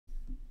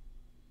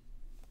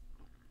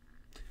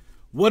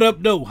What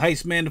up, though?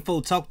 Heist Man the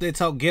Foe, talk that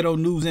talk, ghetto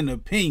news and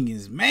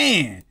opinions,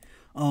 man.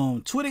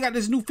 Twitter got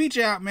this new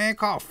feature out, man,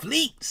 called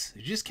FLEETS.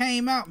 It just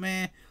came out,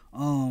 man.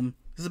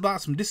 It's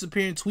about some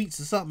disappearing tweets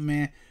or something,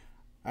 man.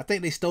 I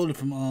think they stole it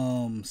from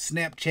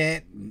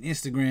Snapchat and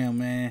Instagram,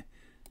 man.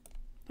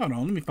 Hold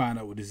on, let me find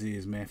out what this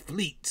is, man.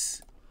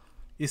 FLEETS.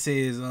 It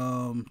says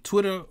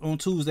Twitter on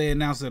Tuesday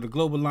announced that a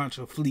global launch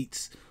of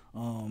FLEETS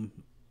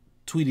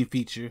tweeting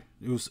feature.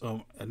 It was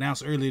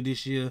announced earlier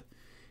this year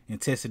and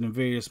tested in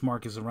various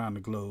markets around the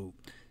globe.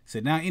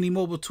 Said now any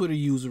mobile Twitter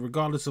user,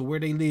 regardless of where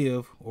they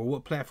live or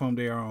what platform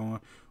they are on,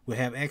 will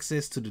have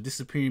access to the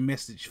disappearing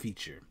message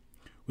feature,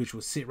 which will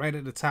sit right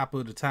at the top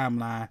of the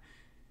timeline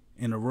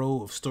in a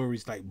row of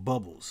stories like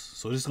bubbles.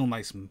 So this is gonna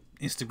like some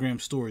Instagram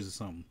stories or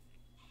something.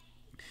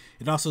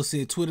 It also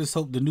said Twitter's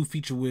hope the new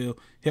feature will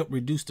help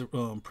reduce the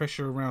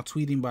pressure around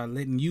tweeting by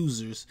letting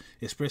users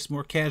express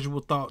more casual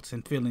thoughts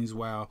and feelings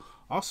while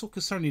also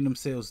concerning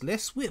themselves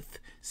less with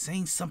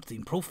saying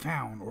something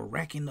profound or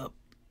racking up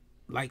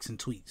likes and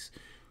tweets.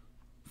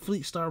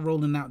 Fleet start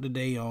rolling out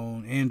today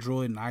on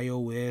Android and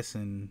iOS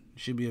and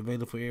should be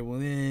available for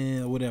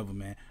everyone. Whatever,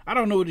 man. I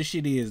don't know what this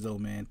shit is though,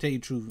 man. Tell you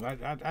the truth,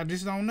 I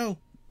just don't know.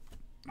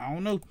 I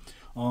don't know.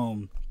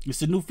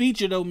 It's a new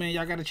feature though, man.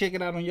 Y'all gotta check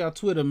it out on y'all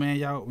Twitter, man.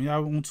 Y'all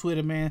on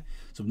Twitter, man.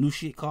 Some new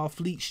shit called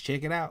FLEETS.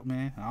 Check it out,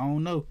 man. I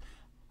don't know.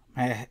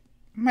 I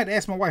might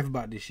ask my wife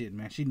about this shit,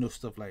 man. She knows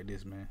stuff like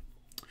this, man.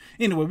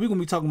 Anyway, we're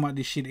gonna be talking about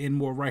this shit and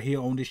more right here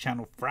on this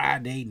channel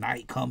Friday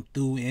night. Come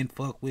through and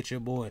fuck with your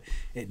boy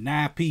at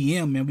 9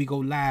 p.m. man. We go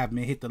live,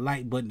 man. Hit the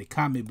like button, the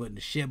comment button,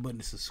 the share button,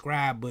 the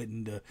subscribe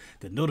button,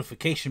 the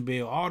notification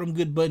bell, all them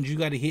good buttons you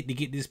gotta hit to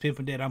get this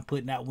pimping that I'm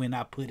putting out when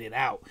I put it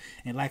out.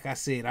 And like I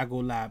said, I go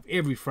live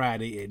every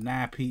Friday at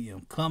 9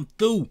 p.m. Come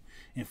through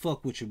and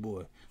fuck with your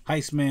boy.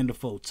 Heist Man the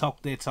Foe,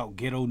 talk that talk,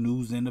 ghetto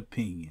news and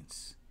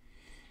opinions.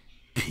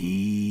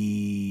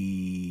 Peace.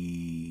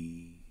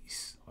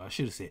 I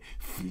should have said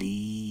FLEETS.